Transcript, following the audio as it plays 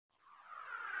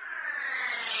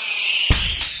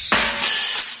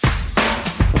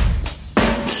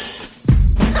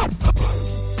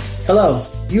Hello,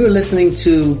 you are listening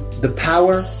to The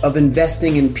Power of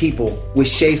Investing in People with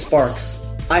Shay Sparks.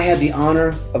 I had the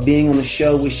honor of being on the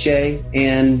show with Shay,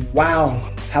 and wow,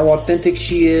 how authentic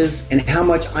she is and how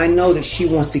much I know that she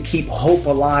wants to keep hope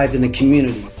alive in the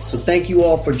community. So thank you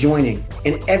all for joining.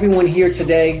 And everyone here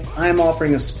today, I am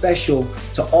offering a special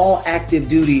to all active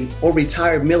duty or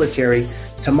retired military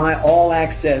to my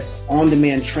all-access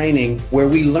on-demand training where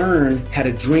we learn how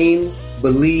to dream,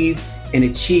 believe, and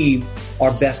achieve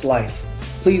our best life.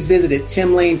 Please visit at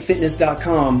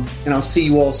timlanefitness.com, and I'll see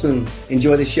you all soon.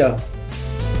 Enjoy the show.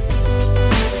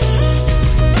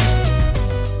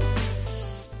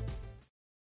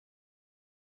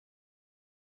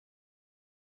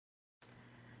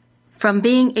 From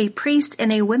being a priest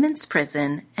in a women's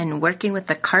prison and working with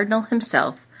the cardinal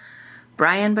himself,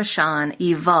 Brian Bachand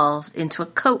evolved into a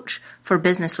coach for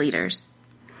business leaders.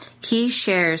 He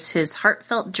shares his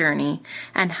heartfelt journey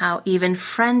and how even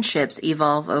friendships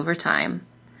evolve over time.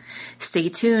 Stay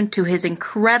tuned to his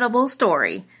incredible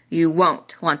story. You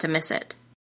won't want to miss it.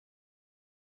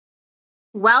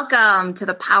 Welcome to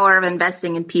the Power of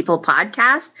Investing in People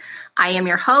podcast. I am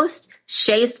your host,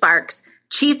 Shay Sparks,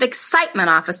 Chief Excitement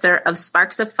Officer of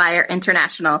Sparks of Fire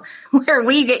International, where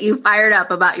we get you fired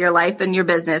up about your life and your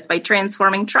business by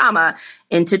transforming trauma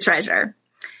into treasure.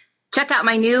 Check out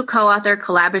my new co-author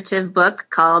collaborative book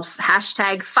called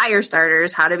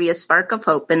 #Firestarters, How to Be a Spark of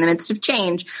Hope in the Midst of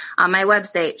Change on my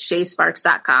website,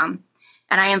 shaysparks.com.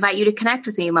 And I invite you to connect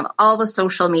with me on all the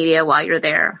social media while you're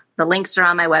there. The links are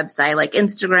on my website like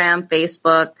Instagram,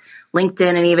 Facebook,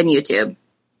 LinkedIn, and even YouTube.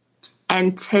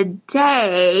 And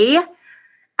today,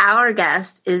 our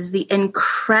guest is the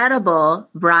incredible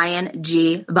Brian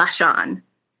G. Bachand.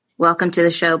 Welcome to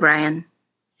the show, Brian.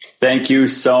 Thank you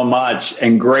so much.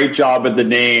 And great job with the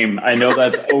name. I know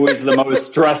that's always the most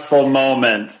stressful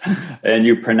moment. And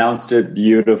you pronounced it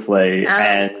beautifully.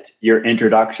 And your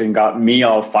introduction got me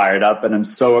all fired up. And I'm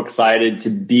so excited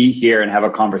to be here and have a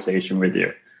conversation with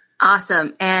you.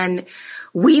 Awesome. And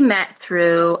we met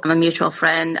through a mutual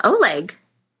friend, Oleg.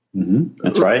 Mm-hmm.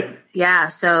 That's right. Yeah.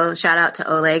 So shout out to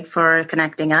Oleg for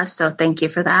connecting us. So thank you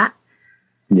for that.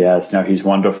 Yes, no, he's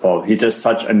wonderful. He does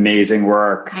such amazing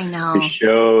work. I know. His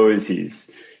shows,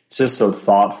 he's just so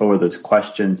thoughtful with his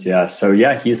questions. Yeah. So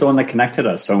yeah, he's the one that connected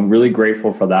us. So I'm really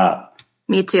grateful for that.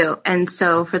 Me too. And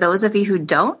so for those of you who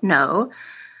don't know,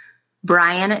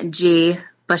 Brian G.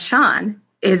 Bachand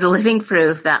is living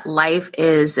proof that life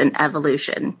is an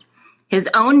evolution. His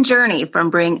own journey from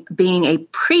being a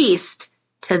priest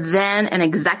to then an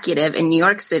executive in New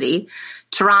York City,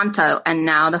 Toronto, and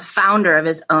now the founder of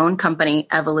his own company,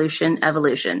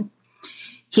 Evolution.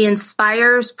 He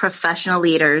inspires professional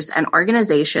leaders and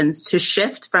organizations to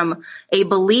shift from a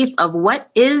belief of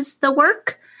what is the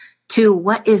work to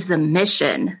what is the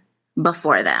mission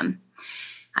before them.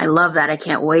 I love that. I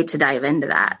can't wait to dive into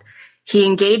that. He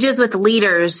engages with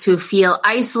leaders who feel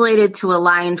isolated to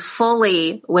align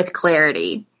fully with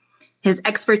clarity. His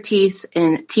expertise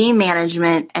in team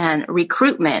management and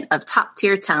recruitment of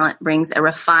top-tier talent brings a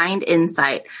refined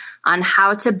insight on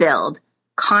how to build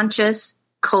conscious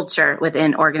culture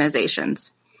within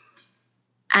organizations.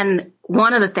 And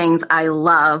one of the things I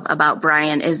love about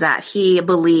Brian is that he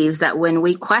believes that when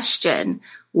we question,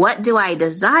 what do I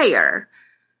desire?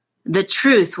 The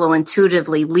truth will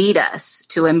intuitively lead us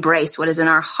to embrace what is in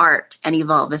our heart and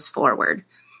evolve us forward.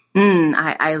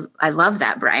 I love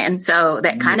that, Brian. So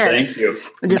that kind of thank you.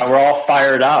 Now we're all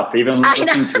fired up, even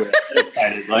listening to it.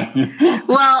 Excitedly.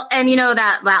 Well, and you know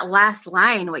that last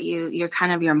line, what your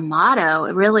kind of your motto,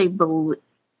 it really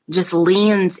just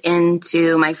leans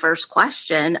into my first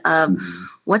question of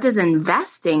what does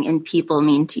investing in people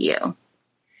mean to you?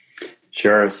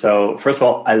 Sure. So first of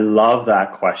all, I love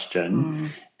that question.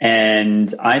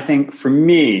 And I think for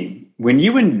me, when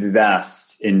you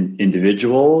invest in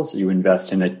individuals, you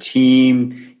invest in a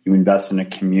team, you invest in a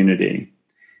community,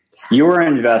 you are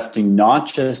investing not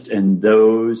just in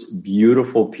those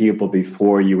beautiful people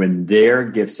before you and their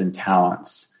gifts and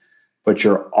talents, but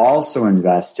you're also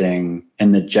investing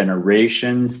in the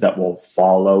generations that will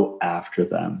follow after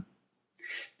them.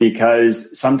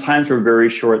 Because sometimes we're very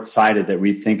short-sighted that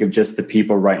we think of just the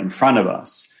people right in front of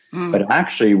us. But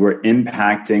actually, we're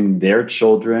impacting their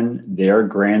children, their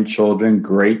grandchildren,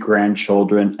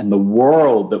 great-grandchildren, and the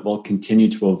world that will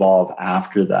continue to evolve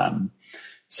after them.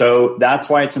 So that's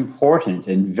why it's important.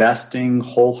 Investing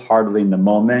wholeheartedly in the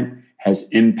moment has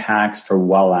impacts for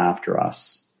well after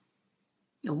us.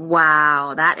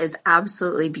 Wow, that is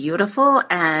absolutely beautiful.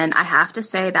 And I have to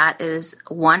say that is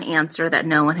one answer that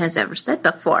no one has ever said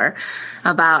before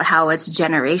about how it's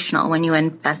generational. When you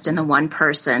invest in the one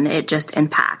person, it just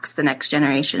impacts the next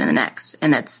generation and the next.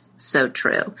 And that's so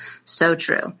true. So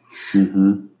true.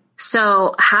 Mm-hmm.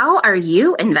 So how are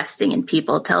you investing in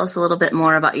people? Tell us a little bit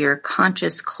more about your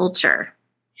conscious culture.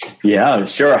 Yeah,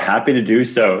 sure. Happy to do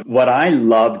so. What I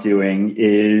love doing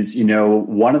is,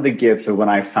 one of the gifts of when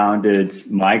I founded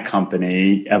my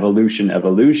company,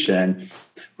 Evolution,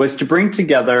 was to bring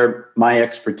together my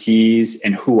expertise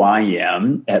and who I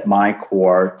am at my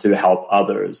core to help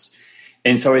others.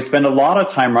 And so I spend a lot of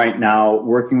time right now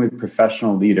working with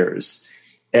professional leaders,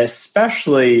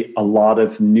 especially a lot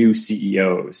of new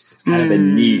CEOs. It's kind of a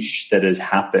niche that has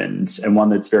happened and one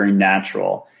that's very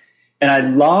natural. And I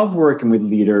love working with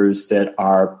leaders that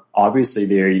are obviously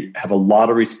they have a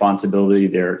lot of responsibility.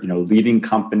 They're, leading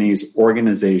companies,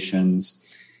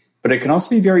 organizations, but it can also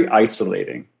be very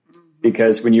isolating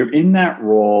because when you're in that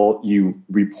role, you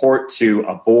report to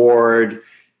a board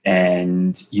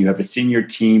and you have a senior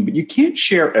team, but you can't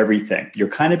share everything. You're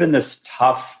kind of in this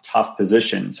tough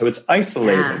position. So it's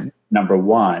isolating, number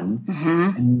one.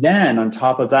 Mm-hmm. And then on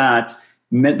top of that,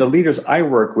 the leaders I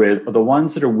work with are the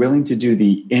ones that are willing to do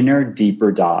the inner,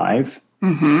 deeper dive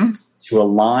to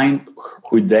align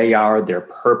who they are, their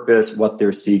purpose, what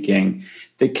they're seeking,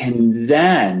 that can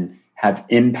then have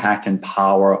impact and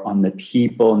power on the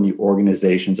people and the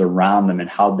organizations around them and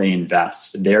how they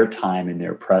invest their time and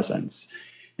their presence.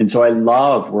 And so I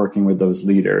love working with those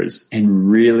leaders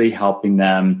and really helping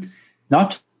them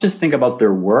not just think about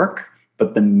their work,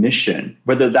 but the mission,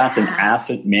 whether that's an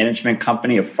asset management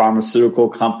company, a pharmaceutical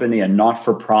company, a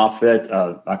not-for-profit,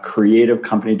 a creative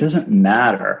company, it doesn't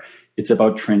matter. It's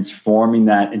about transforming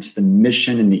that into the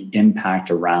mission and the impact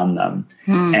around them.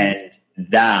 And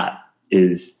that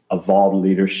is evolved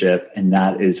leadership. And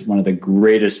that is one of the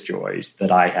greatest joys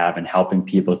that I have in helping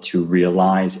people to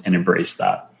realize and embrace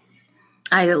that.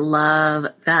 I love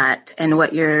that. And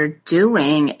what you're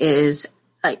doing is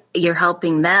you're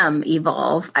helping them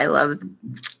evolve. I love,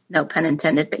 no pun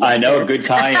intended, but I know, good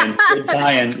tie-in,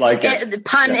 like it.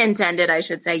 Pun intended, I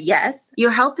should say, yes. You're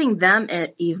helping them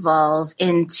evolve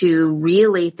into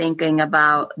really thinking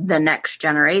about the next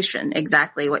generation,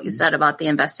 exactly what you said about the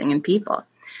investing in people.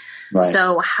 Right.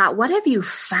 So what have you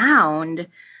found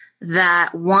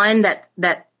that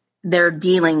they're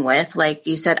dealing with? Like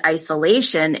you said,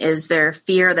 isolation. Is there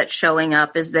fear that's showing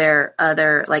up? Is there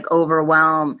other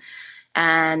overwhelm?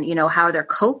 And, how they're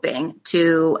coping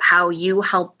to how you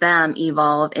help them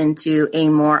evolve into a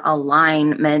more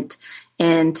alignment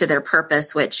into their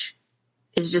purpose, which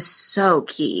is just so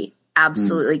key.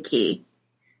 Absolutely key.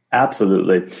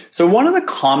 Absolutely. So one of the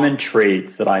common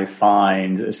traits that I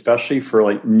find, especially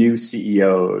for new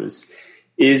CEOs,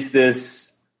 is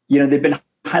this, they've been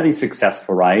highly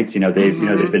successful, right?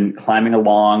 They've been climbing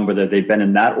along, whether they've been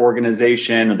in that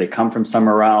organization or they come from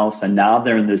somewhere else. And now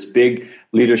they're in this big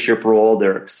leadership role.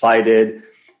 They're excited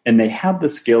and they have the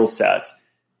skill set,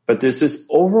 but there's this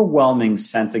overwhelming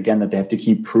sense again that they have to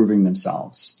keep proving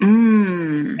themselves.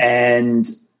 And,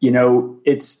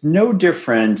 it's no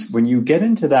different when you get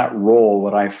into that role.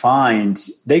 What I find,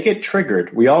 they get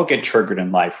triggered. We all get triggered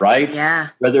in life, right? Yeah.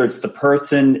 Whether it's the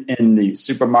person in the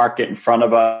supermarket in front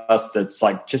of us that's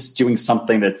just doing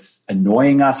something that's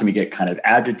annoying us and we get kind of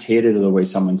agitated, or the way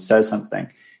someone says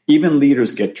something. Even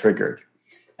leaders get triggered.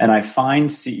 And I find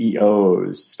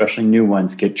CEOs, especially new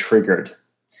ones, get triggered,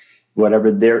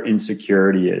 whatever their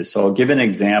insecurity is. So I'll give an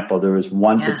example. There was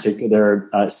one particular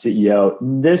CEO,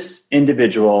 this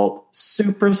individual,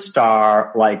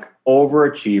 superstar,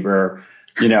 overachiever,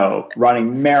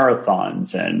 running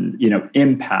marathons and,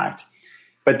 impact.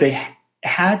 But they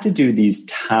had to do these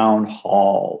town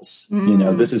halls.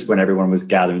 This is when everyone was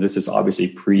gathering. This is obviously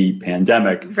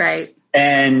pre-pandemic. Right.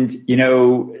 And,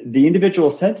 the individual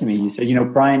said to me, he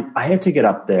said, Brian, I have to get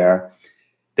up there.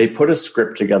 They put a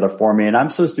script together for me and I'm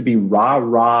supposed to be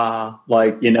rah,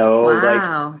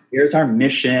 here's our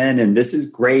mission and this is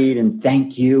great and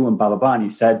thank you and blah, blah, blah. And he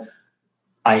said,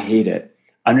 I hate it.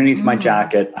 Underneath my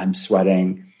jacket, I'm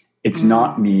sweating. It's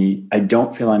not me. I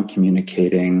don't feel I'm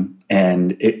communicating.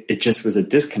 And it just was a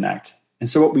disconnect. And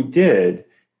so what we did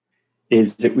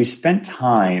is that we spent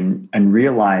time and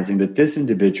realizing that this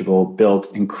individual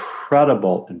built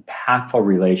incredible, impactful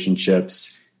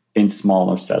relationships in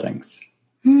smaller settings.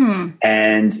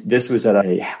 And this was at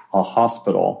a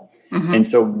hospital. And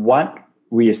so what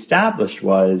we established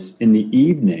was in the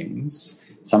evenings,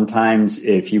 sometimes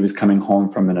if he was coming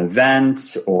home from an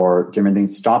event or different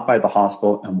things, stop by the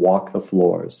hospital and walk the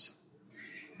floors.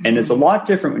 And it's a lot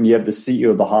different when you have the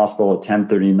CEO of the hospital at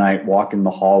 10:30 at night walking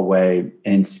the hallway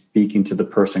and speaking to the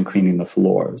person cleaning the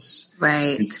floors.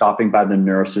 Right. And stopping by the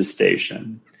nurse's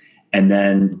station and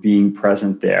then being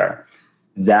present there.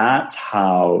 That's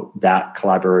how that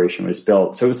collaboration was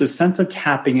built. So it was a sense of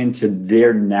tapping into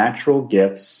their natural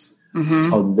gifts,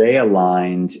 how they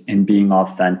aligned, and being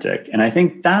authentic. And I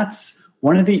think that's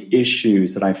one of the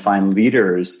issues that I find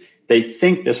leaders, they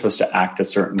think they're supposed to act a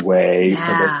certain way, or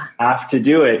they have to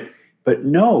do it. But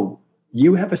no,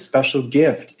 you have a special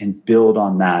gift, and build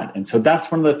on that. And so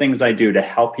that's one of the things I do to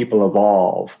help people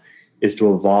evolve, is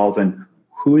to evolve in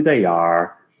who they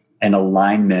are, and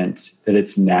alignment, that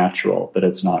it's natural, that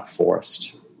it's not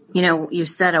forced. You know, you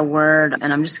said a word,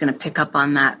 and I'm just going to pick up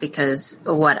on that, because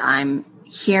what I'm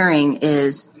hearing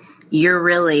is you're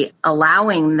really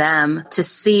allowing them to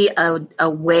see a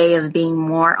way of being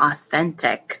more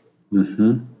authentic,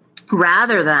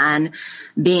 rather than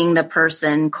being the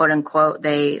person, quote unquote,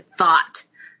 they thought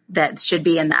that should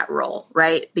be in that role,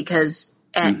 right? Because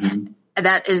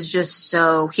that is just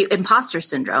so imposter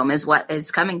syndrome is what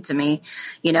is coming to me.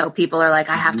 You know, people are like,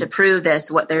 I have to prove this,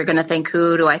 what they're going to think.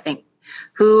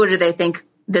 Who do they think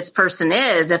this person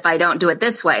is if I don't do it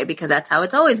this way? Because that's how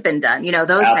it's always been done. You know,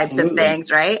 those types of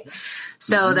things, right?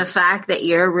 So the fact that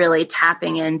you're really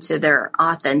tapping into their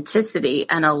authenticity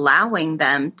and allowing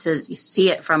them to see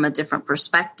it from a different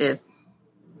perspective,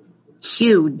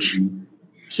 huge.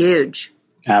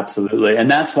 Absolutely. And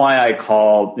that's why I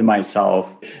call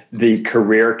myself the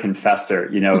career confessor.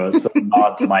 You know, it's a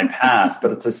nod to my past,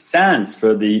 but it's a sense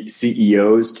for the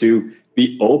CEOs to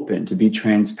be open, to be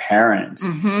transparent,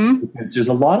 because there's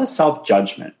a lot of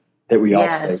self-judgment that we all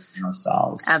place in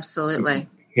ourselves. Absolutely.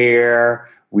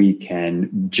 We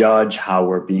can judge how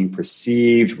we're being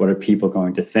perceived. What are people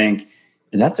going to think?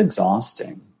 And that's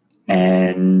exhausting.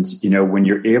 And, you know, when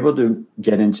you're able to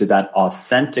get into that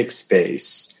authentic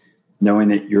space, knowing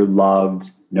that you're loved,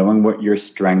 knowing what your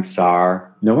strengths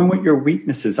are, knowing what your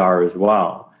weaknesses are as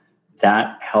well,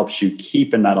 that helps you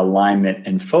keep in that alignment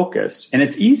and focus. And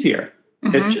it's easier.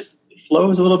 It just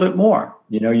flows a little bit more.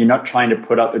 You know, you're not trying to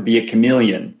put up and be a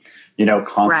chameleon, you know,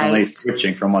 constantly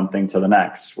switching from one thing to the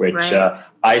next, which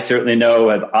I certainly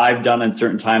know I've done in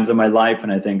certain times of my life.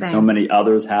 And I think so many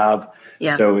others have.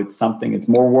 Yeah. So it's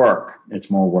more work.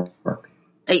 It's more work.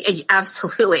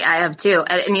 Absolutely. I have too.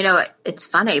 And, you know, it's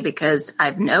funny because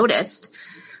I've noticed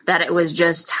that it was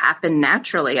just happened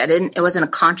naturally. It wasn't a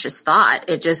conscious thought.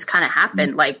 It just kind of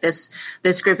happened. Like this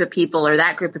group of people or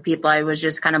that group of people, I was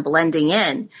just kind of blending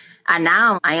in. And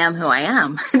now I am who I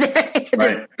am.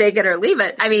 Just take it or leave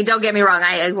it. I mean, don't get me wrong.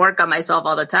 I work on myself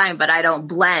all the time, but I don't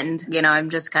blend. You know,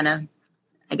 I'm just kind of,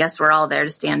 I guess we're all there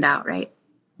to stand out, right?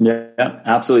 Yeah,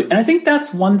 absolutely. And I think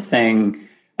that's one thing.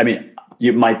 I mean,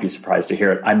 you might be surprised to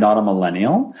hear it. I'm not a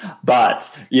millennial,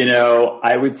 but, you know,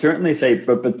 I would certainly say,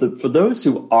 for those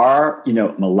who are, you know,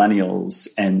 millennials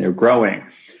and they're growing,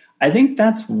 I think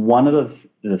that's one of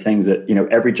the things that, you know,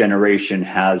 every generation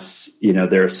has, you know,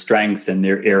 their strengths and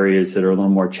their areas that are a little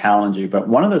more challenging. But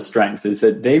one of the strengths is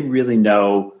that they really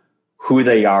know who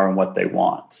they are and what they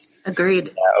want. Agreed.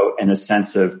 You know, and a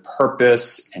sense of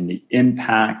purpose and the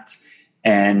impact.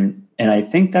 And I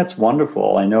think that's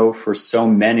wonderful. I know for so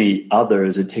many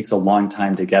others, it takes a long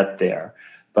time to get there.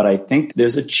 But I think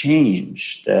there's a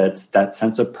change. That's that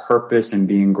sense of purpose and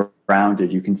being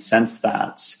grounded. You can sense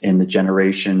that in the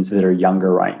generations that are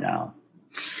younger right now.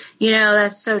 You know,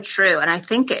 that's so true. And I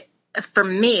think for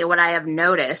me, what I have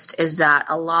noticed is that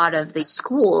a lot of the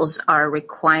schools are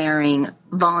requiring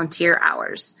volunteer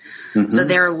hours. So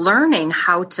they're learning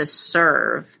how to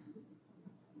serve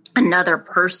another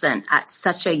person at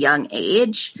such a young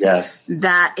age. Yes.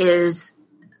 That is,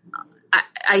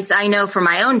 I know for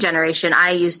my own generation,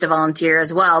 I used to volunteer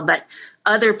as well, but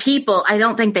other people, I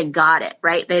don't think they got it,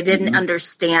 right? They didn't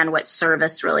understand what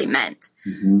service really meant.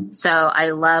 So I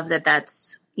love that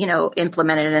that's, you know,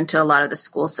 implemented into a lot of the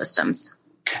school systems.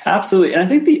 Absolutely. And I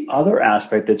think the other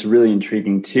aspect that's really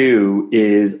intriguing too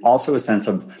is also a sense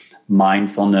of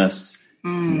mindfulness,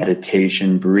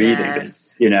 meditation, breathing.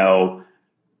 Yes. You know,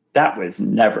 that was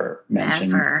never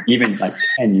mentioned even like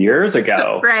 10 years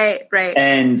ago. Right.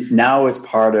 And now it's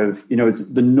part of, you know, it's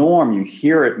the norm. You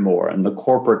hear it more in the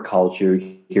corporate culture,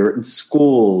 you hear it in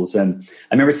schools. And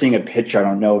I remember seeing a picture, I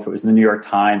don't know if it was in the New York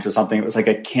Times or something. It was like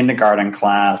a kindergarten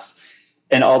class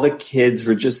and all the kids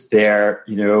were just there,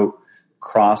 you know,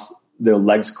 their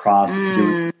legs crossed,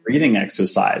 doing breathing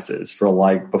exercises for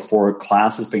like before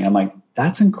classes began. I'm like,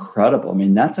 that's incredible. I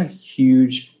mean, that's a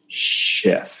huge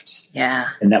shift. Yeah.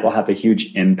 And that will have a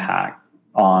huge impact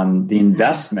on the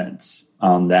investments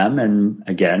on them and,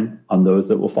 again, on those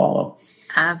that will follow.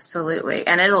 Absolutely.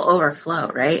 And it'll overflow,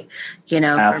 right?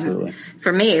 Absolutely.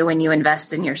 For me, when you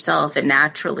invest in yourself, it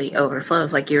naturally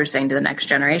overflows. Like you were saying, to the next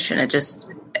generation,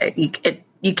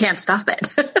 you can't stop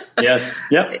it. Yes.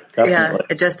 Yep. Definitely. Yeah,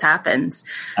 it just happens.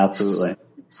 Absolutely.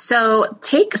 So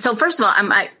first of all,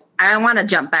 I want to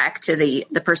jump back to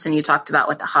the person you talked about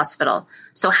with the hospital.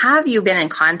 So have you been in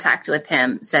contact with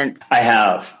him since? I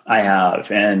have.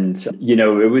 And,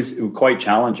 it was quite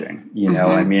challenging.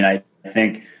 I mean, I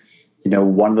think,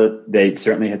 they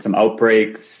certainly had some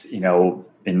outbreaks,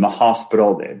 in the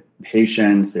hospital, they had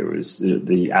patients, there was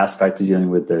the aspect of dealing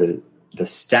with the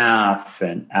staff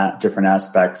and different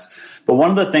aspects. But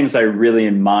one of the things I really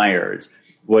admired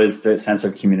was the sense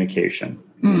of communication.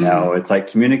 It's like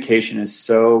communication is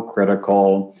so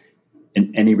critical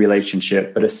in any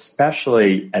relationship, but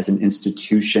especially as an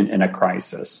institution in a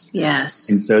crisis. Yes.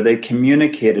 And so they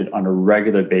communicated on a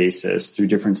regular basis through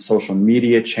different social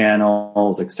media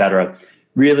channels, et cetera,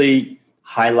 really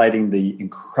highlighting the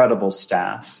incredible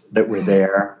staff that were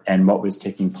there and what was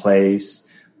taking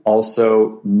place.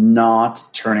 Also not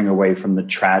turning away from the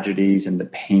tragedies and the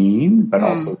pain, but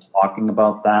also talking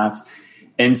about that.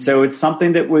 And so it's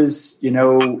something that was,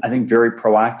 I think very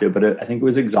proactive, but I think it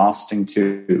was exhausting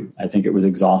too. I think it was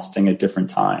exhausting at different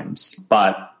times,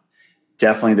 but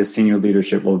definitely the senior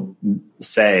leadership will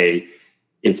say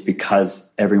it's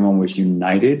because everyone was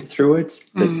united through it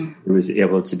that it was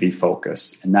able to be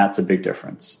focused. And that's a big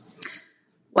difference.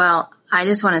 Well, I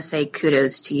just want to say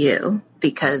kudos to you,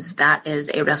 because that is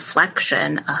a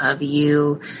reflection of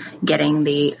you getting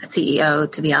the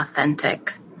CEO to be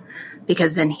authentic,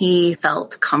 because then he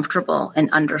felt comfortable in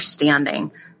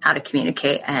understanding how to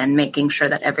communicate and making sure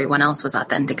that everyone else was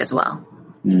authentic as well.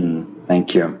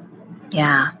 Thank you.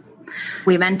 Yeah.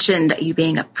 We mentioned you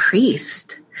being a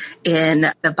priest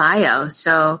in the bio.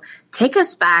 So take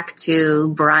us back to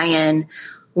Brian,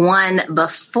 one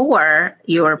before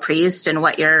you were a priest, and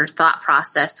what your thought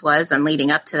process was and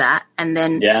leading up to that. And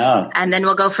then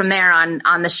we'll go from there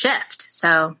on the shift.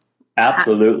 So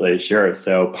absolutely. Sure.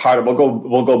 So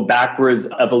we'll go backwards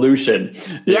evolution.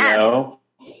 Yes.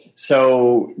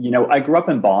 So, I grew up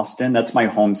in Boston. That's my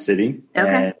home city.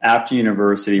 Okay. And after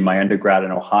university, my undergrad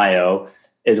in Ohio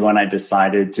is when I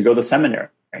decided to go to seminary.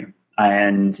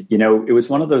 And, it was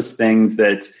one of those things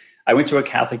that I went to a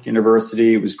Catholic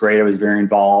university. It was great. I was very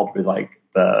involved with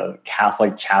the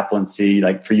Catholic chaplaincy,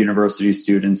 for university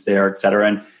students there, et cetera.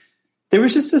 And there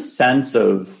was just a sense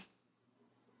of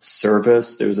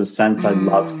service. There was a sense I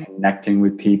loved connecting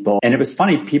with people. And it was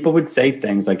funny. People would say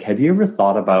things like, have you ever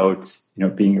thought about,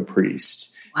 being a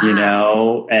priest,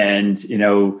 Wow. And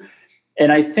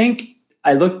I think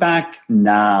I look back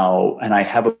now and I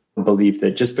have a belief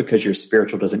that just because you're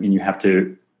spiritual doesn't mean you have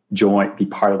to be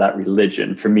part of that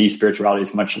religion. For me, spirituality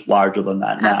is much larger than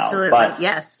that now. Absolutely. But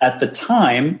yes. At the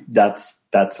time, that's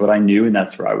what I knew and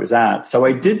that's where I was at. So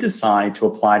I did decide to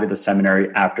apply to the seminary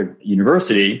after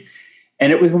university.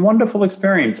 And it was a wonderful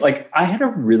experience. I had a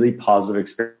really positive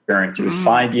experience. It was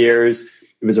 5 years.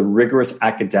 It was a rigorous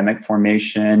academic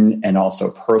formation and also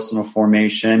personal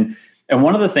formation. And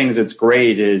one of the things that's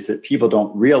great is that people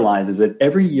don't realize is that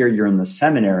every year you're in the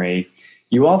seminary,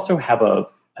 you also have a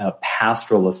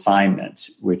pastoral assignment,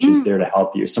 which is there to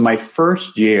help you. So my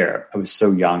first year, I was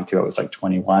so young too. I was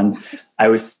 21. I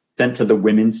was sent to the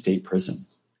women's state prison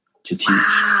to teach.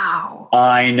 Wow.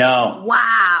 I know.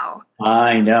 Wow.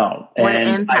 I know. What and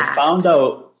an impact.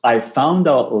 I found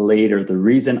out later the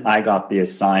reason I got the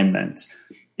assignment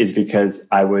is because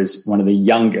I was one of the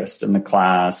youngest in the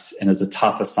class and it was a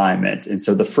tough assignment. And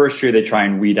so the first year they try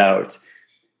and weed out.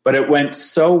 But it went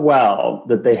so well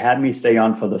that they had me stay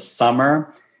on for the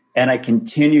summer. And I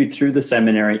continued through the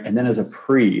seminary. And then as a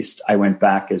priest, I went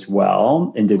back as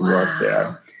well and did work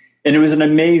there. And it was an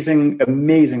amazing,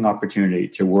 amazing opportunity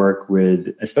to work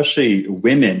with, especially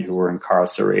women who were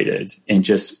incarcerated, and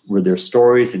just with their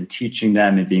stories and teaching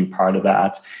them and being part of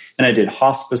that. And I did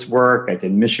hospice work. I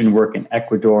did mission work in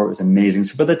Ecuador. It was amazing.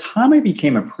 So by the time I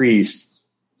became a priest,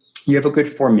 you have a good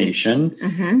formation.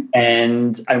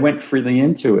 And I went freely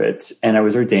into it. And I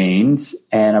was ordained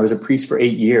and I was a priest for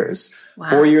 8 years. Wow.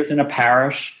 4 years in a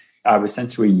parish. I was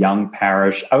sent to a young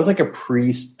parish. I was like a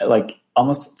priest,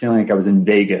 almost feeling like I was in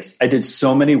Vegas. I did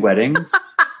so many weddings.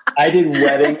 I did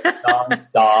weddings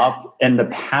nonstop. And the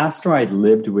pastor I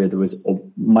lived with was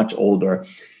much older.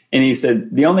 And he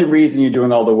said, the only reason you're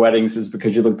doing all the weddings is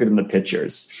because you look good in the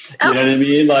pictures. You know what I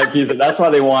mean? He said, that's why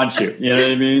they want you. You know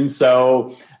what I mean?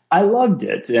 So I loved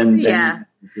it. And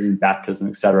doing baptism,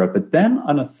 et cetera. But then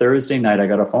on a Thursday night, I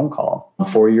got a phone call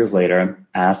 4 years later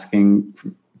asking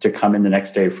to come in the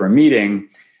next day for a meeting.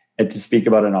 and to speak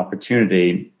about an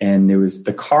opportunity. And there was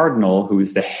the cardinal, who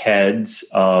was the head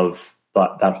of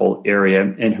that whole area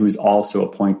and who's also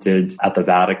appointed at the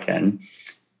Vatican,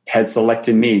 had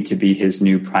selected me to be his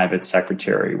new private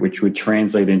secretary, which would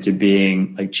translate into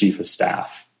being like chief of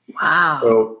staff. Wow.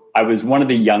 So I was one of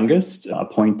the youngest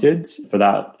appointed for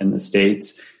that in the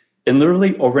States. And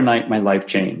literally overnight, my life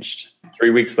changed. 3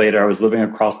 weeks later, I was living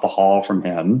across the hall from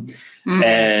him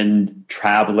and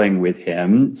traveling with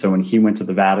him. So when he went to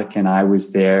the Vatican, I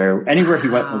was there. Anywhere he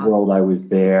went in the world, I was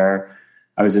there.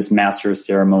 I was his master of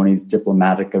ceremonies,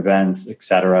 diplomatic events,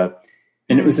 etc.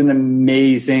 And it was an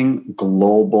amazing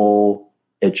global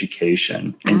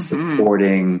education in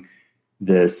supporting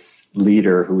this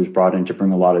leader who was brought in to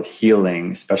bring a lot of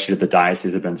healing, especially that the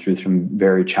diocese had been through some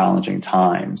very challenging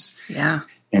times. Yeah.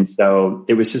 And so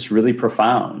it was just really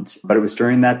profound. But it was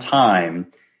during that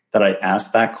time that I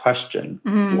asked that question,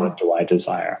 what do I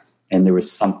desire? And there was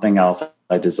something else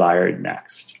I desired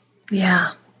next.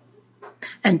 Yeah.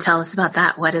 And tell us about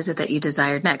that. What is it that you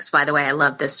desired next? By the way, I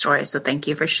love this story, so thank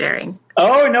you for sharing.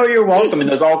 Oh, no, you're welcome. And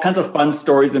there's all kinds of fun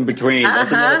stories in between.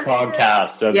 That's another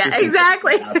podcast. Yeah,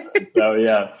 exactly. So,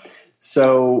 yeah.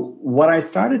 So what I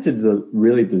started to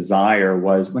really desire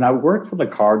was when I worked for the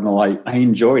Cardinal, I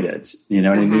enjoyed it. You know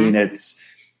what I mean?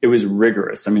 It was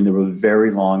rigorous. I mean, there were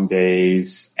very long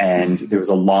days and there was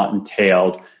a lot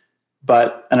entailed.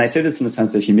 And I say this in a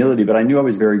sense of humility, but I knew I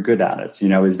was very good at it. You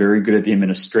know, I was very good at the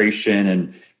administration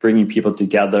and bringing people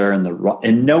together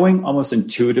and knowing almost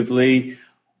intuitively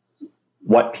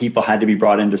what people had to be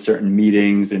brought into certain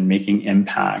meetings and making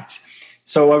impact.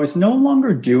 So I was no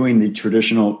longer doing the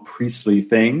traditional priestly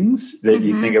things that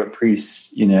you think of a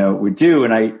priest, would do.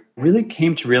 And I really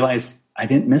came to realize I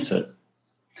didn't miss it.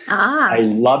 I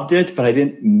loved it, but I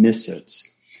didn't miss it.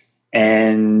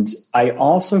 And I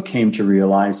also came to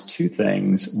realize two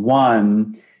things.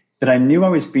 One, that I knew I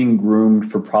was being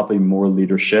groomed for probably more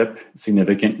leadership,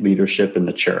 significant leadership in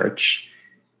the church.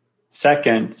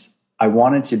 Second, I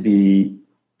wanted to be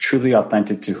truly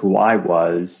authentic to who I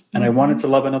was, and I wanted to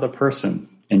love another person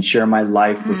and share my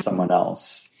life with someone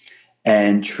else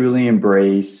and truly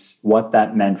embrace what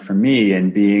that meant for me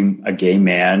and being a gay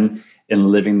man and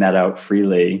living that out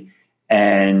freely.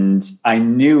 And I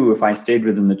knew if I stayed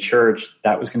within the church,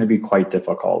 that was going to be quite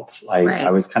difficult.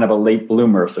 I was kind of a late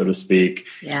bloomer, so to speak.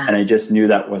 Yeah. And I just knew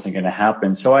that wasn't going to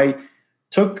happen. So I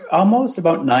took almost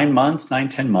about 10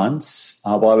 months,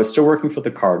 while I was still working for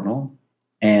the Cardinal.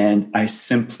 And I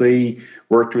simply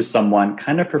worked with someone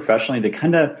kind of professionally to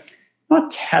kind of not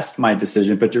test my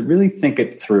decision, but to really think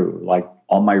it through, like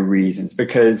all my reasons,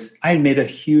 because I had made a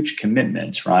huge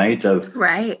commitment, right? Of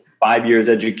 5 years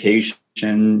education,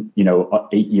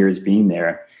 8 years being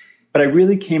there. But I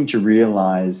really came to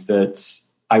realize that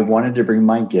I wanted to bring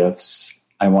my gifts.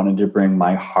 I wanted to bring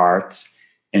my heart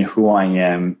and who I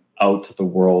am out to the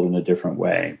world in a different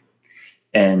way.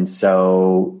 And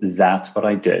so that's what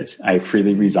I did. I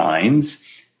freely resigned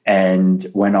and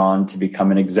went on to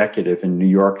become an executive in New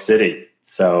York City.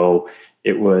 So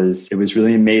it was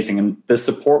really amazing. And the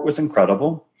support was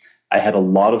incredible. I had a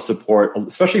lot of support,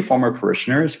 especially former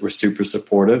parishioners were super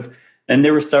supportive. And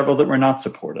there were several that were not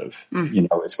supportive,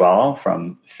 as well,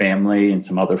 from family and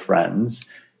some other friends.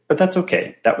 But that's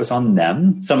okay. That was on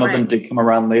them. Some of them did come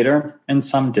around later and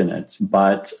some didn't.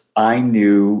 But I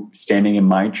knew standing in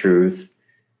my truth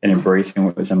and embracing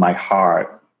what was in my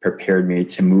heart prepared me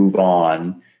to move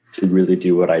on to really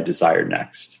do what I desired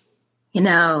next.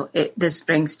 This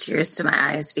brings tears to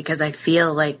my eyes because I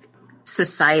feel like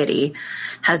society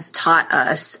has taught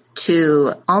us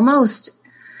to almost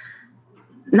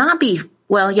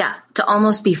to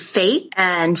almost be fake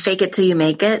and fake it till you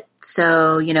make it.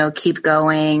 So, keep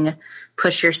going,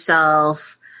 push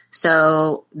yourself.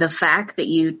 So the fact that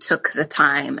you took the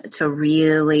time to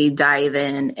really dive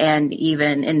in and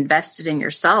even invested in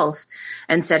yourself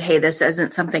and said, hey, this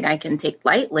isn't something I can take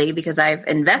lightly because I've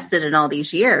invested in all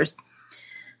these years,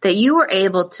 that you were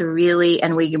able to really,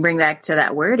 and we can bring back to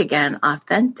that word again,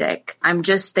 authentic. I'm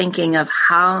just thinking of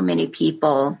how many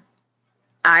people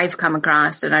I've come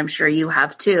across, and I'm sure you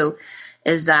have too,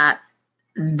 is that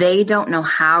they don't know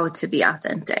how to be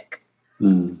authentic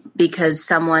because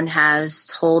someone has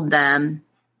told them,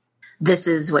 this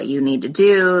is what you need to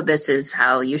do. This is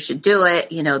how you should do it.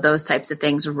 Those types of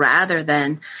things, rather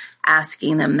than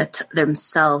asking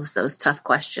themselves those tough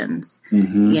questions.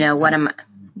 What am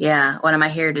I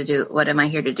here to do? What am I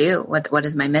here to do? What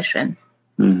is my mission?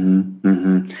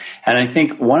 And I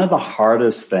think one of the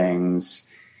hardest things,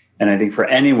 and I think for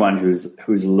anyone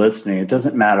who's listening, it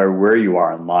doesn't matter where you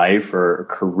are in life or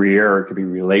career, or it could be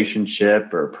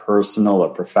relationship or personal or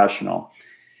professional.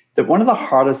 that one of the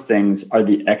hardest things are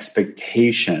the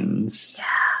expectations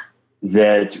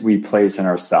that we place on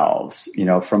ourselves.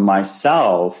 From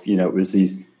myself, it was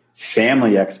these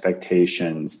family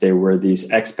expectations. There were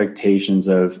these expectations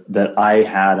that I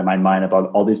had in my mind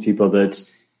about all these people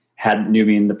that knew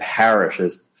me in the parish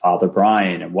as Father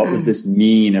Brian, and what would this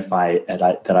mean if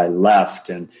I left,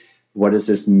 and what does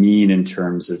this mean in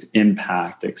terms of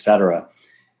impact, etc.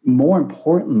 More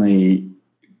importantly,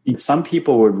 some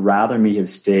people would rather me have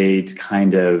stayed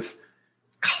kind of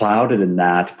clouded in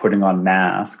that, putting on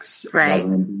masks rather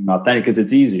than being authentic, because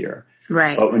it's easier.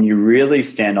 Right. But when you really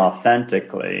stand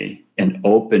authentically in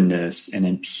openness and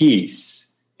in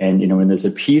peace, and when there's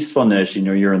a peacefulness,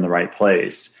 you're in the right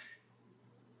place.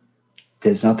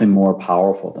 There's nothing more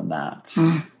powerful than that.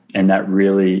 And that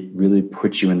really, really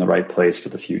puts you in the right place for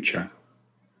the future.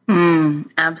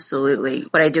 Absolutely.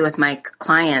 What I do with my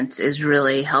clients is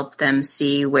really help them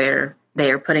see where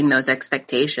they are putting those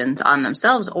expectations on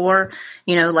themselves, or,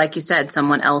 like you said,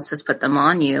 someone else has put them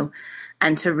on you,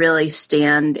 and to really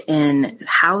stand in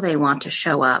how they want to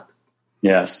show up.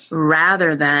 Yes.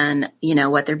 Rather than,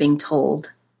 what they're being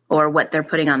told or what they're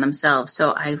putting on themselves.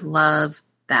 So I love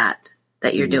that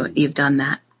you're doing, you've done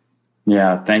that.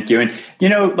 Yeah. Thank you.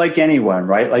 And, like anyone,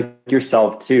 right? Like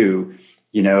yourself too,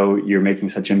 you're making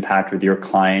such impact with your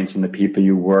clients and the people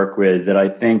you work with, that I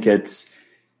think it's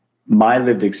my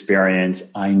lived experience,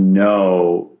 I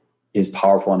know, is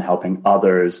powerful in helping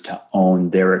others to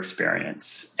own their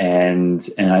experience. And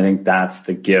I think that's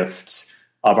the gift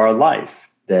of our life,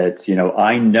 that,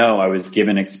 I know I was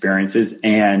given experiences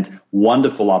and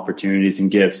wonderful opportunities and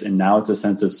gifts. And now it's a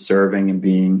sense of serving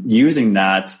and using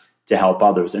that to help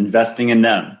others, investing in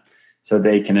them so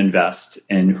they can invest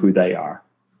in who they are.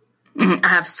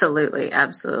 Absolutely.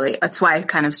 Absolutely. That's why I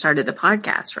kind of started the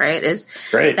podcast, right? Is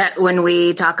Great. That when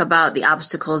we talk about the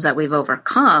obstacles that we've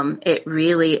overcome, it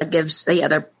really gives the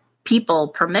other people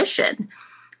permission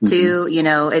to,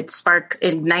 it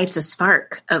ignites a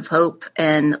spark of hope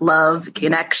and love,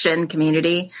 connection,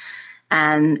 community.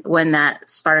 And when that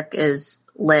spark is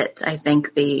lit, I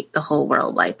think the whole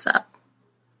world lights up.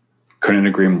 Couldn't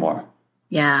agree more.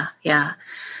 Yeah. Yeah.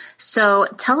 So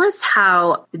tell us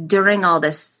how, during all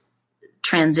this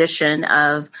transition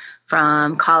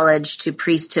from college to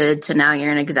priesthood to now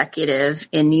you're an executive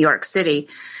in New York City,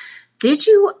 did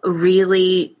you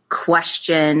really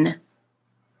question,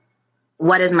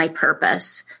 what is my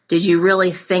purpose? Did you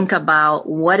really think about,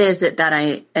 what is it that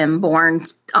I am born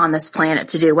on this planet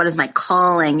to do? What is my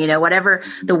calling? Whatever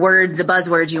the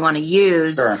buzzwords you want to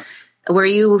use. Sure. Were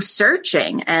you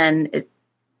searching? And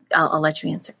I'll let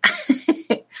you answer.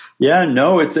 Yeah,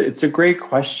 no, it's a great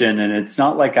question. And it's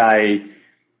not like I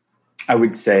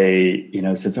would say,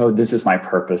 says, oh, this is my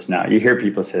purpose now. You hear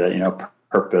people say that,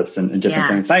 purpose and different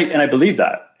things. And I believe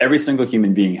that every single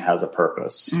human being has a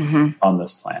purpose on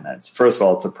this planet. First of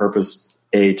all, it's a purpose,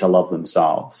 to love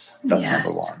themselves. That's number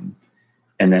one.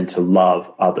 And then to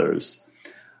love others.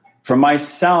 For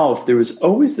myself, there was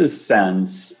always this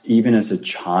sense, even as a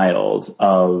child,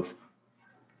 of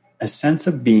a sense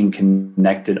of being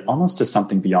connected almost to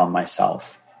something beyond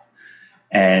myself.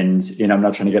 And, I'm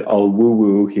not trying to get all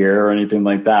woo-woo here or anything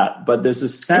like that, but there's a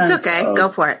sense. It's okay. Go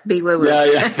for it. Be woo-woo.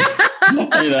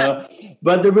 Yeah.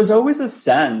 But there was always a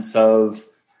sense of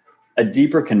a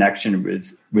deeper connection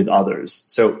with others.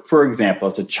 So, for example,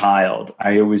 as a child,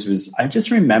 I just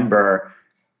remember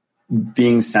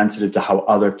being sensitive to how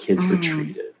other kids were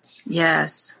treated.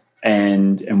 Yes.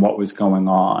 And what was going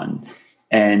on.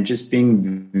 And just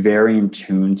being very in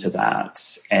tune to that.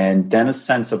 And then a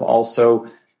sense of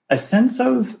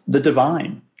the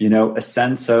divine, a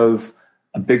sense of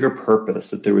a bigger purpose,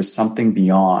 that there was something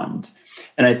beyond.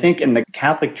 And I think in the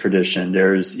Catholic tradition,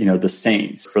 there's, the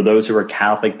saints. For those who are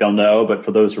Catholic, they'll know, but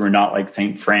for those who are not, like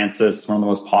St. Francis, one of the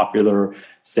most popular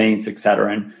saints,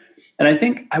 etc. And I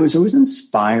think I was always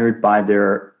inspired by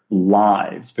their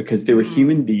lives, because they were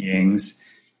human beings.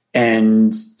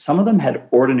 And some of them had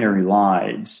ordinary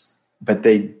lives, but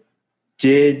they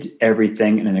did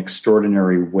everything in an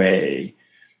extraordinary way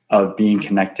of being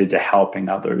connected to helping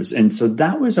others. And so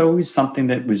that was always something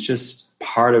that was just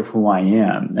part of who I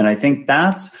am. And I think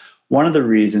that's one of the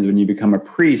reasons when you become a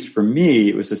priest, for me,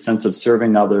 it was a sense of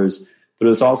serving others, but it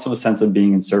was also a sense of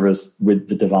being in service with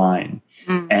the divine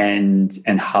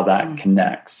and how that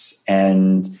connects.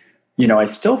 And, I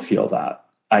still feel that.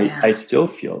 I still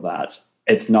feel that.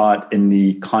 It's not in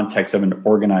the context of an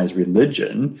organized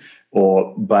religion,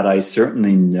 but I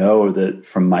certainly know that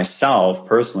from myself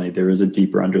personally, there is a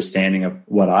deeper understanding of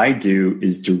what I do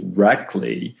is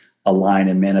directly aligned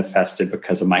and manifested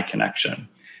because of my connection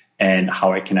and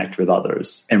how I connect with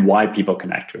others and why people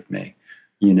connect with me.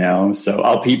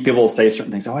 So people will say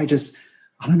certain things. I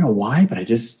don't know why, but I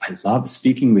love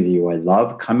speaking with you. I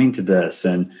love coming to this.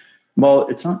 And well,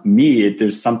 it's not me.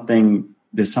 There's something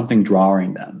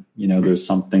drawing them. There's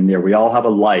something there. We all have a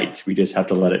light. We just have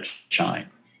to let it shine.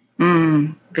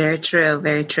 Very true.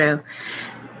 Very true.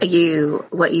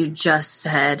 What you just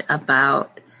said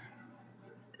about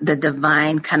the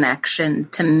divine connection,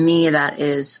 to me, that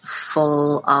is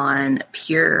full on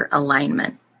pure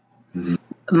alignment. Mm-hmm.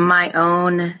 My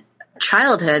own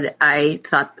childhood, I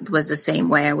thought was the same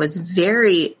way. I was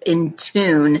very in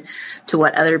tune to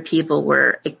what other people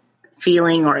were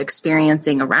feeling or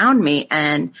experiencing around me.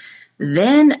 And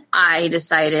then I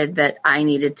decided that I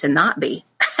needed to not be.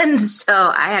 And so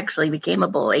I actually became a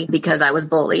bully because I was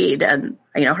bullied and,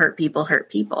 hurt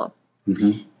people.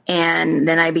 Mm-hmm. And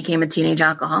then I became a teenage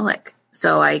alcoholic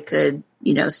so I could,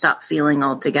 stop feeling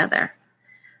altogether.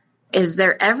 Is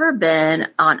there ever been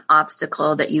an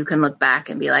obstacle that you can look back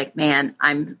and be like, man,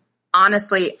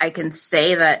 I can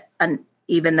say that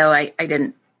even though I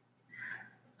didn't,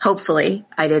 hopefully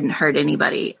I didn't hurt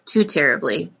anybody too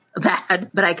terribly bad,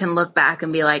 but I can look back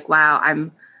and be like, wow,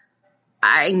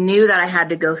 I knew that I had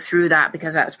to go through that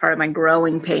because that was part of my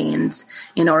growing pains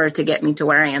in order to get me to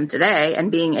where I am today,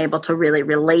 and being able to really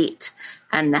relate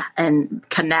and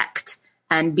connect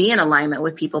and be in alignment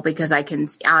with people because I can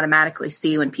automatically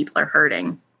see when people are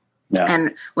hurting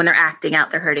and when they're acting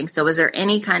out, they're hurting. So was there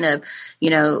any kind of,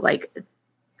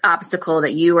 obstacle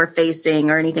that you were facing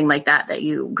or anything like that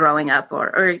you growing up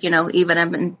or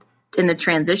even in the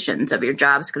transitions of your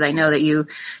jobs? Because I know that you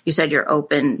said you're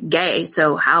open gay.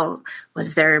 So how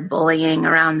was there bullying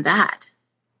around that?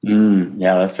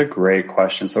 Yeah, that's a great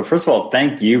question. So first of all,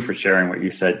 thank you for sharing what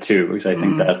you said too, because I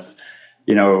think that's,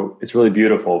 it's really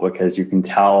beautiful because you can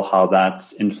tell how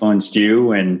that's influenced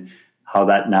you and how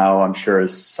that now I'm sure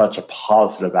is such a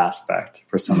positive aspect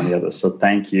for so many others. So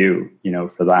thank you,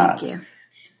 for that. Thank you.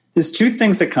 There's two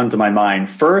things that come to my mind.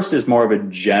 First is more of a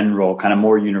general, kind of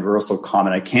more universal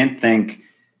comment. I can't think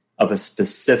of a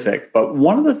specific, but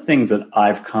one of the things that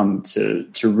I've come to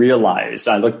realize,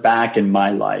 I look back in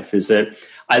my life, is that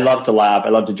I love to laugh. I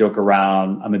love to joke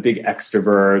around. I'm a big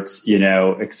extrovert,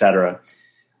 et cetera.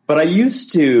 But I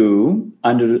used to,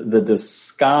 under the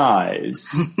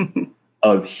disguise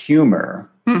of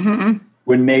humor,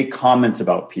 would make comments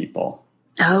about people.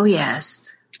 Oh,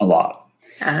 yes. A lot.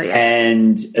 Oh, yes.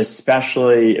 And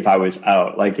especially if I was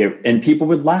out, and people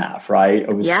would laugh, right?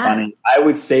 It was funny. I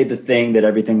would say the thing that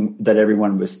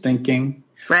everyone was thinking,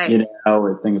 right?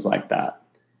 Or things like that.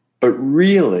 But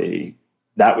really,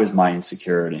 that was my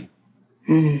insecurity.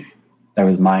 That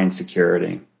was my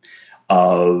insecurity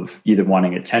of either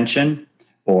wanting attention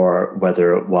or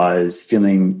whether it was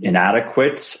feeling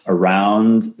inadequate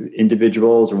around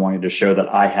individuals or wanting to show that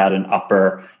I had an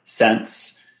upper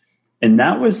sense. And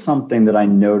that was something that I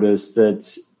noticed that,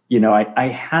 I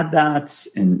had that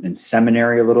in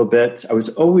seminary a little bit. I was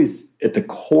always at the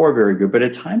core very good, but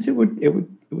at times it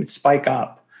would spike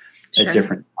up at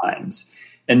different times.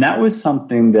 And that was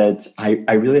something that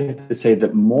I really have to say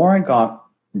that more I got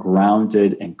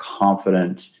grounded and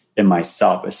confident in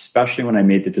myself, especially when I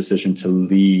made the decision to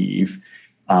leave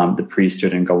the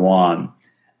priesthood and go on,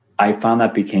 I found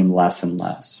that became less and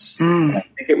less. And I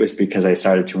think it was because I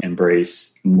started to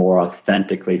embrace more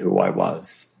authentically who I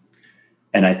was.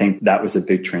 And I think that was a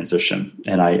big transition.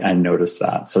 And I noticed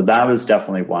that. So that was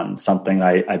definitely something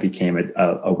I became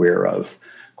aware of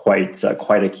quite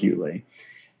acutely.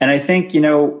 And I think,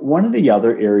 one of the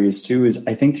other areas too is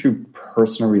I think through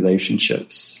personal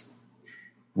relationships,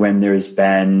 when there's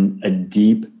been a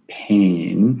deep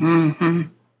pain,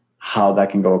 how that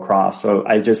can go across. So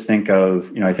I just think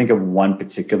of, one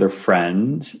particular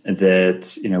friend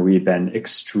that, we had been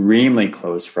extremely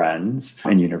close friends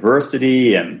in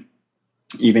university and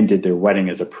even did their wedding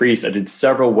as a priest. I did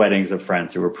several weddings of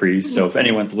friends who were priests. So if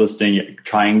anyone's listening,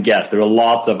 try and guess. There were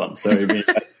lots of them. So,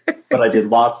 but I did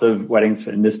lots of weddings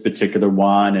in this particular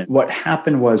one. And what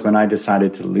happened was when I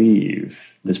decided to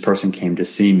leave, this person came to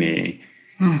see me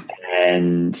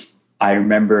and I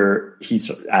remember he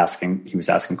was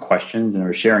asking questions and I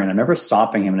was sharing. And I remember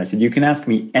stopping him and I said, you can ask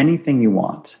me anything you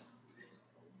want,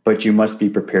 but you must be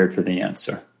prepared for the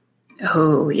answer.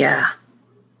 Oh, yeah.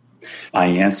 I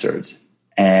answered.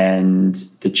 And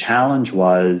the challenge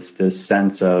was this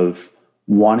sense of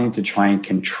wanting to try and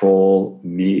control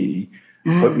me,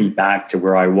 put me back to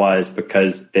where I was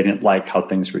because they didn't like how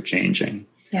things were changing.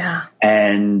 Yeah.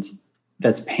 And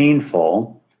that's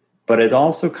painful, but it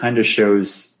also kind of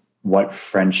shows what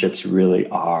friendships really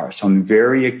are. So I'm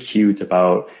very acute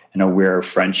about and aware of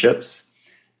friendships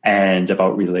and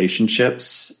about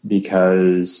relationships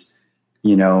because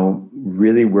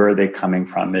really where are they coming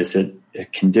from? Is it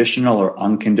conditional or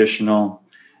unconditional?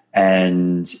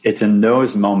 And it's in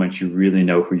those moments you really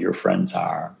know who your friends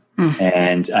are.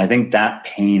 And I think that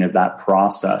pain of that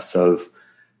process of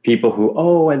people who,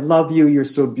 oh, I love you, you're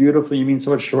so beautiful, you mean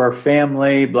so much to our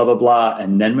family, blah, blah, blah.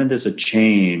 And then when there's a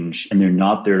change and they're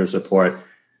not there to support,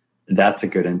 that's a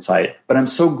good insight. But I'm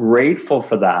so grateful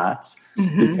for that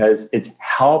because it's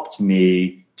helped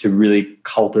me to really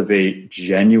cultivate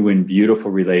genuine, beautiful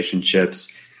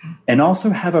relationships and also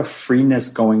have a freeness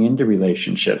going into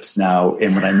relationships now.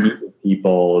 And when I meet with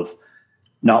people, of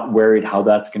not worried how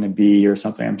that's going to be or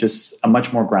something, I'm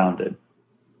much more grounded.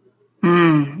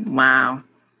 Wow.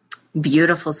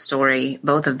 Beautiful story,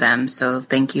 both of them. So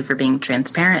thank you for being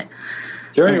transparent.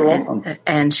 Sure, you're welcome.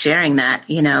 And sharing that.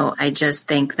 I just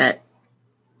think that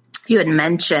you had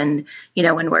mentioned,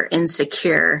 when we're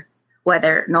insecure,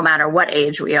 no matter what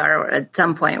age we are, or at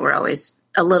some point we're always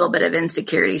a little bit of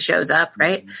insecurity shows up,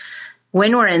 right?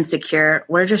 When we're insecure,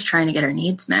 we're just trying to get our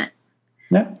needs met.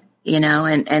 Yeah.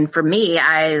 And for me,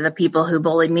 the people who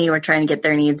bullied me were trying to get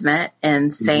their needs met.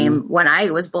 And same when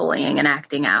I was bullying and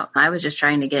acting out, I was just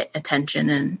trying to get attention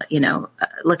and,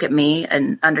 look at me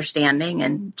and understanding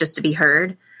and just to be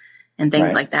heard and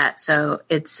things like that. So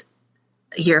it's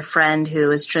your friend who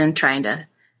is trying to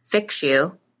fix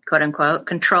you, quote unquote,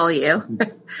 control you.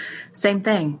 Same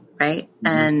thing. Right.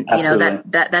 And,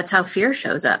 that's how fear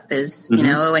shows up is,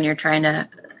 when you're trying to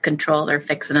control or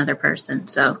fix another person.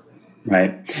 So.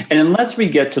 Right. And unless we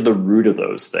get to the root of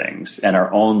those things in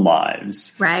our own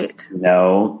lives, right.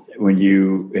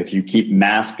 If you keep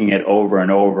masking it over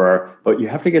and over, but you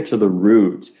have to get to the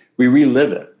root, we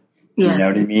relive it. Yes. You know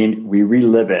what I mean? We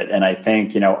relive it. And I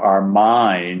think, our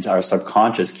mind, our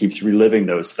subconscious keeps reliving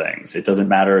those things. It doesn't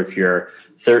matter if you're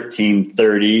 13,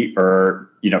 30 or,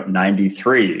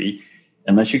 93,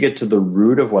 unless you get to the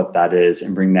root of what that is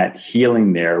and bring that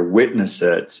healing there, witness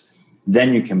it,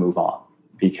 then you can move on.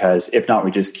 Because if not, we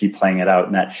just keep playing it out.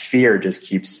 And that fear just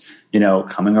keeps,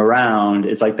 coming around.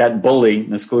 It's like that bully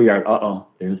in the schoolyard. Uh-oh,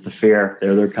 there's the fear.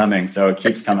 There they're coming. So it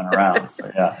keeps coming around.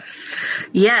 So, yeah.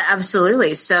 Yeah,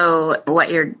 absolutely. So what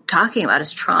you're talking about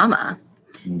is trauma.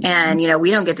 And,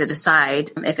 we don't get to decide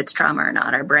if it's trauma or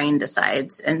not. Our brain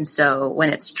decides. And so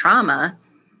when it's trauma,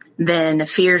 then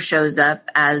fear shows up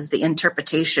as the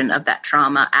interpretation of that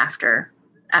trauma after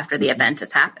the event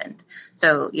has happened.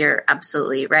 So you're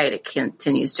absolutely right. It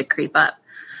continues to creep up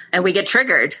and we get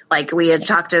triggered like we had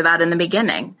talked about in the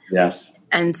beginning. Yes.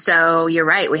 And so you're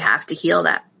right. We have to heal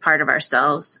that part of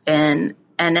ourselves and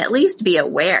at least be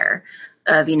aware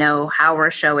of, how we're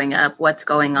showing up, what's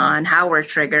going on, how we're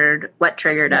triggered, what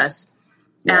triggered us.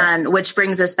 Yes. And which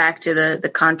brings us back to the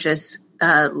conscious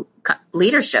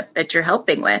leadership that you're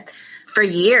helping with. For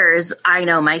years, I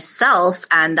know myself,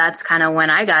 and that's kind of when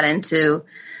I got into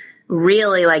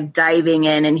really like diving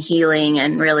in and healing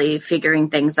and really figuring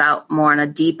things out more on a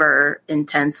deeper,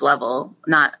 intense level,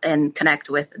 and connect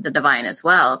with the divine as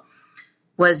well,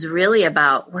 was really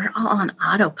about we're all on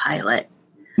autopilot.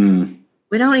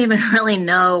 We don't even really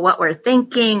know what we're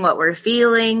thinking, what we're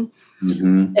feeling.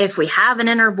 If we have an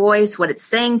inner voice, what it's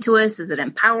saying to us, is it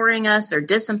empowering us or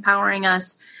disempowering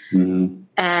us?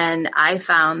 And I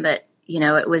found that,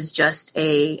 it was just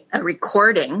a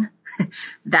recording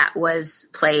that was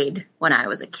played when I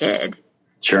was a kid.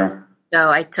 Sure. So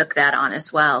I took that on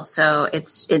as well. So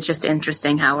it's just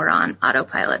interesting how we're on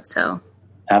autopilot. So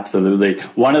absolutely.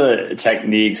 One of the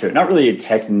techniques, or not really a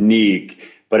technique,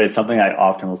 but it's something I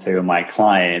often will say to my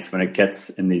clients when it gets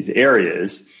in these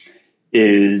areas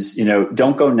is,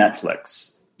 don't go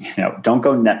Netflix. Don't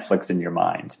go Netflix in your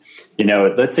mind.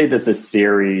 Let's say there's a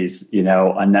series,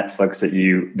 on Netflix that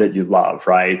you love,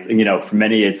 right? For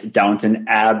many, it's Downton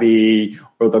Abbey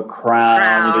or The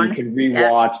Crown. You can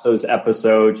rewatch those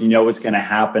episodes. What's going to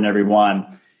happen,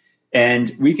 everyone.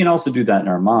 And we can also do that in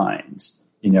our minds.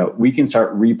 We can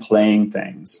start replaying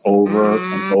things over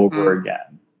and over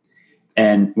again.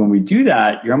 And when we do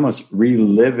that, you're almost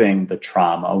reliving the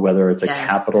trauma, whether it's a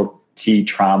capital T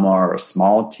trauma or a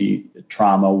small t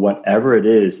trauma, whatever it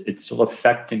is, it's still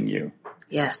affecting you.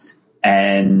 Yes.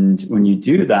 And when you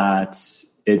do that,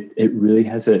 it really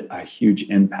has a huge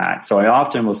impact. So I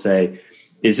often will say,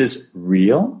 is this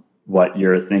real, what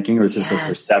you're thinking, or is this a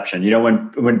perception?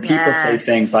 When people say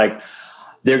things like,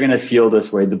 they're going to feel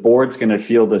this way, the board's going to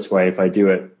feel this way if I do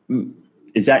it.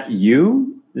 Is that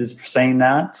you is saying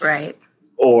that? Right.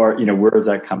 Or, where is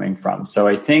that coming from? So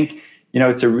I think,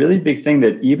 it's a really big thing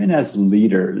that even as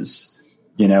leaders,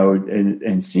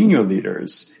 and senior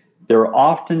leaders, there are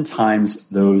oftentimes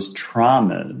those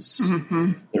traumas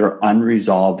that are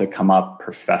unresolved that come up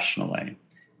professionally.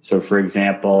 So for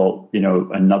example,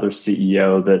 another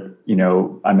CEO that,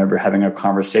 I remember having a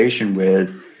conversation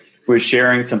with was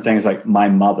sharing some things like my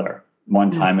mother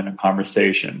one time in a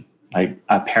conversation. Like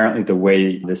apparently the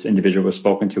way this individual was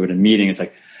spoken to at a meeting is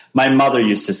like, my mother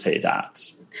used to say that.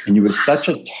 And it was such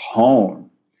a tone.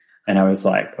 And I was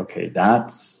like, okay,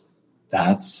 that's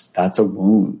a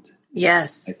wound.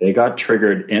 Yes. Like they got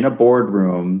triggered in a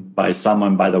boardroom by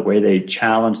someone, by the way they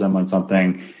challenged them on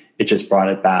something. It just brought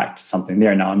it back to something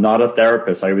there. Now, I'm not a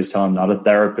therapist. I always tell them I'm not a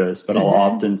therapist, but I'll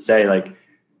often say, like,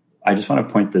 I just want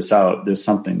to point this out. There's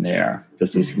something there.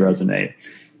 Does this resonate?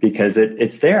 Because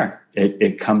it's there.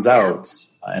 It comes out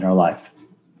in our life.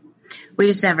 We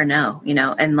just never know,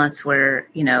 unless we're,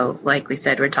 like we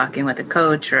said, we're talking with a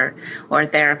coach or a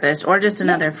therapist or just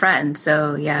another friend.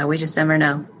 So yeah, we just never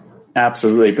know.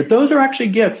 Absolutely. But those are actually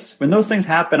gifts. When those things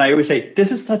happen, I always say, this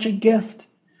is such a gift.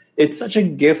 It's such a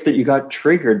gift that you got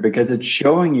triggered because it's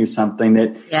showing you something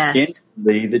that,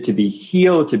 that to be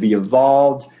healed, to be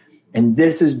evolved. And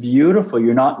this is beautiful.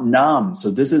 You're not numb.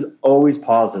 So this is always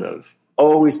positive,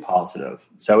 always positive.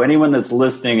 So anyone that's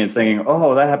listening is thinking,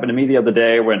 oh, that happened to me the other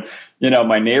day when,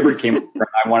 my neighbor came over and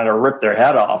I wanted to rip their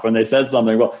head off when they said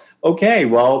something. Well, okay,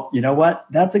 well, you know what?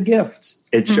 That's a gift.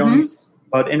 It's showing you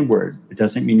about inward. It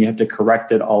doesn't mean you have to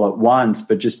correct it all at once,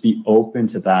 but just be open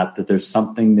to that there's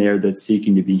something there that's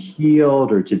seeking to be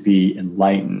healed or to be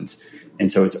enlightened. And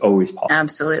so it's always possible.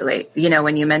 Absolutely.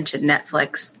 When you mentioned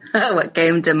Netflix, what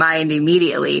came to mind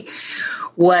immediately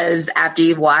was after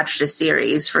you've watched a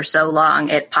series for so long,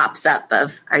 it pops up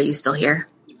of, are you still here?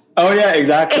 Oh, yeah,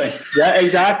 exactly. Yeah,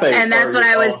 exactly. And that's what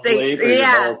I was thinking.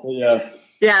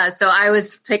 Yeah. So I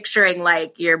was picturing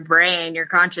like your brain, your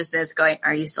consciousness going,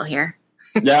 are you still here?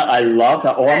 Yeah, I love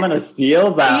that. Oh, I'm going to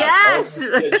steal that. Yes.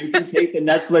 Oh, you can take the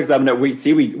Netflix.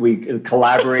 We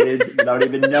collaborated without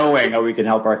even knowing how we can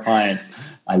help our clients.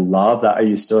 I love that. Are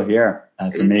you still here?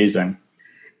 That's amazing.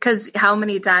 Because how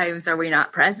many times are we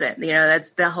not present?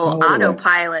 That's the whole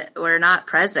autopilot. We're not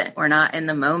present. We're not in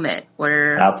the moment.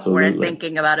 We're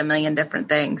thinking about a million different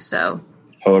things. So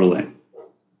totally.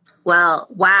 Well,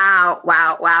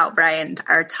 wow, Brian,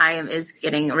 our time is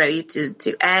getting ready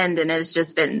to end, and it's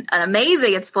just been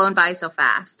amazing. It's flown by so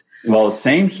fast. Well,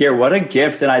 same here. What a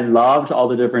gift. And I loved all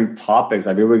the different topics.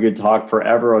 I mean, we could talk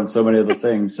forever on so many other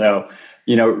things. So,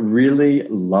 really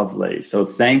lovely. So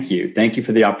thank you. Thank you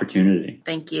for the opportunity.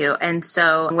 Thank you. And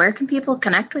so where can people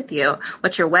connect with you?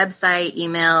 What's your website,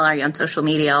 email? Are you on social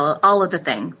media? All of the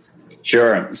things.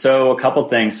 Sure. So a couple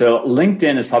things. So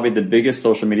LinkedIn is probably the biggest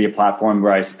social media platform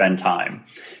where I spend time.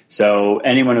 So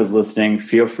anyone who's listening,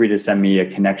 feel free to send me a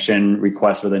connection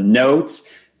request with a note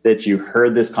that you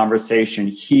heard this conversation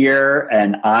here,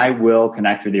 and I will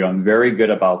connect with you. I'm very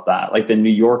good about that. Like the New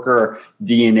Yorker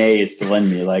DNA is still in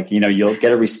me. Like, you'll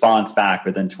get a response back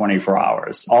within 24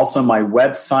 hours. Also, my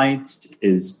website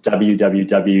is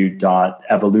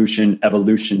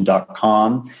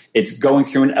www.evolution.com. It's going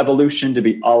through an evolution to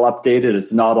be all updated.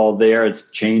 It's not all there.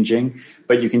 It's changing.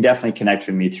 But you can definitely connect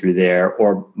with me through there.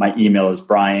 Or my email is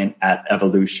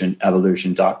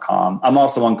brian@evolution.com. I'm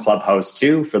also on Clubhouse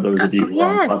too, for those of you who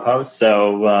are on Clubhouse.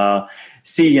 So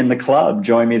see you in the club.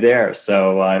 Join me there.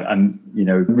 So I'm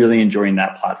really enjoying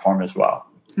that platform as well.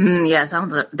 Yes,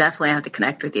 I'll definitely have to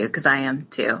connect with you because I am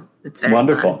too. It's very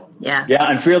wonderful. Fun. Yeah. Yeah.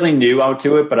 I'm fairly new out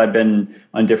to it, but I've been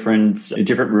on different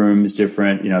rooms,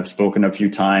 I've spoken a few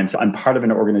times. I'm part of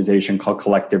an organization called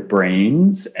Collective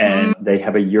Brains, and they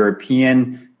have a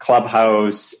European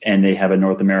clubhouse and they have a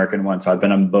North American one. So I've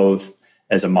been on both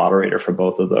as a moderator for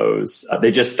both of those.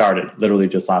 They just started literally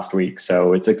just last week.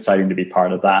 So it's exciting to be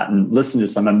part of that and listen to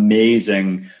some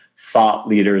amazing thought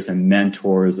leaders and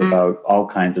mentors about all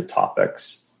kinds of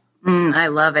topics. I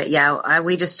love it. Yeah.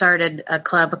 We just started a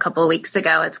club a couple of weeks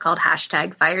ago. It's called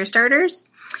 #Firestarters.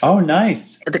 Oh,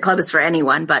 nice. The club is for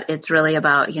anyone, but it's really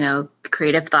about,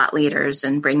 creative thought leaders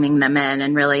and bringing them in.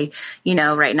 And really,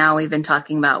 right now we've been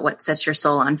talking about what sets your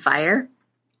soul on fire.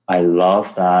 I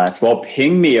love that. Well,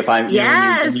 ping me if I'm,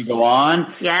 when you go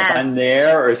on, if I'm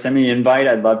there, or send me an invite.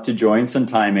 I'd love to join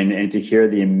sometime and to hear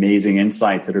the amazing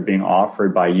insights that are being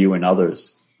offered by you and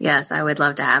others. Yes, I would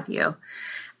love to have you.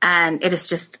 And it has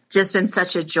just been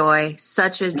such a joy,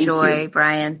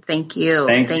 Brian. Thank you.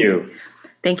 Thank you.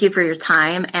 Thank you for your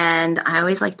time. And I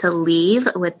always like to leave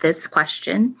with this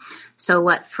question. So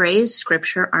what phrase,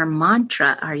 scripture, or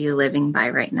mantra are you living by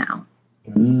right now?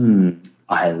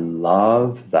 I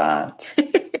love that.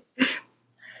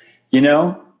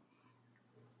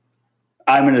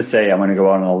 I'm going to go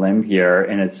out on a limb here,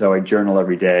 and it's so I journal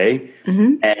every day,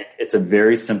 and it's a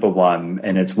very simple one,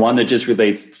 and it's one that just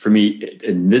relates for me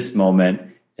in this moment,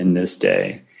 in this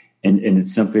day, and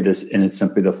it's simply this, and it's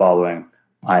simply the following: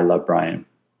 I love Brian.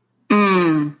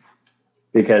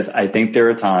 Because I think there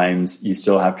are times you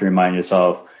still have to remind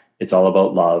yourself it's all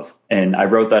about love. And I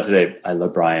wrote that today. I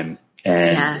love Brian.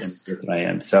 And yes. I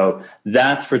am. So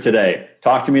that's for today.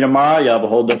 Talk to me tomorrow. You'll have a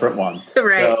whole different one.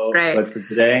 Right. But for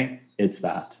today, it's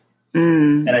that.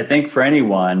 And I think for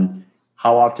anyone,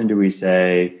 how often do we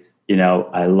say,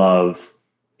 I love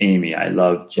Amy, I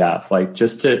love Jeff, like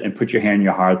and put your hand in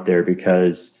your heart there,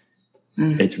 because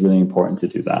it's really important to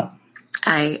do that.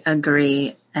 I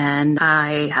agree. And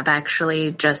I have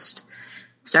actually just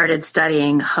started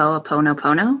studying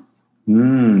Ho'oponopono.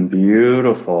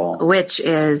 Beautiful. Which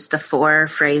is the 4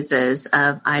 phrases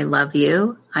of I love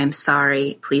you, I'm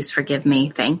sorry, please forgive me,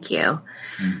 thank you.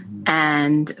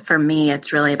 And for me,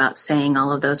 it's really about saying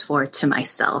all of those 4 to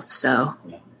myself. So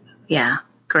yeah,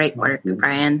 great work,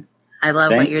 Brian. I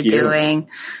love what you're doing.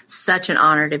 Such an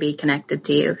honor to be connected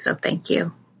to you. So thank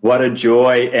you. What a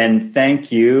joy. And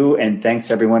thank you. And thanks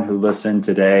to everyone who listened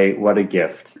today. What a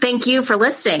gift. Thank you for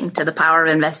listening to The Power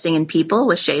of Investing in People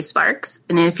with Shay Sparks.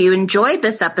 And if you enjoyed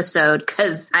this episode,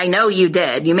 because I know you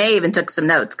did, you may even took some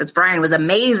notes because Brian was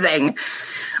amazing.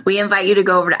 We invite you to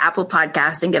go over to Apple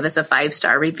Podcasts and give us a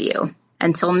 5-star review.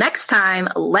 Until next time,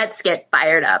 let's get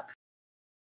fired up.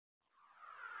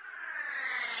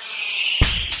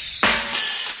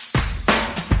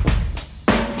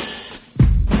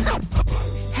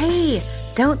 Hey,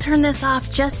 don't turn this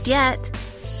off just yet.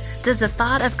 Does the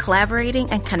thought of collaborating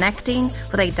and connecting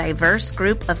with a diverse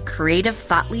group of creative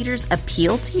thought leaders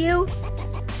appeal to you?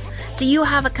 Do you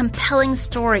have a compelling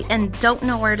story and don't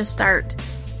know where to start?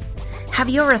 Have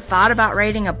you ever thought about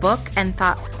writing a book and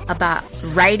thought about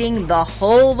writing the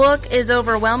whole book is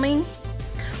overwhelming?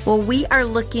 Well, we are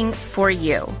looking for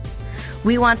you.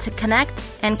 We want to connect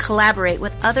and collaborate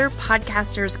with other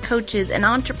podcasters, coaches, and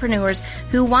entrepreneurs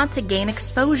who want to gain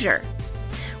exposure.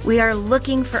 We are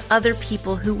looking for other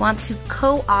people who want to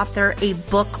co-author a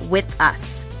book with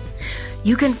us.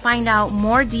 You can find out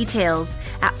more details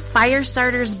at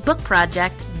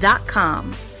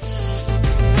firestartersbookproject.com.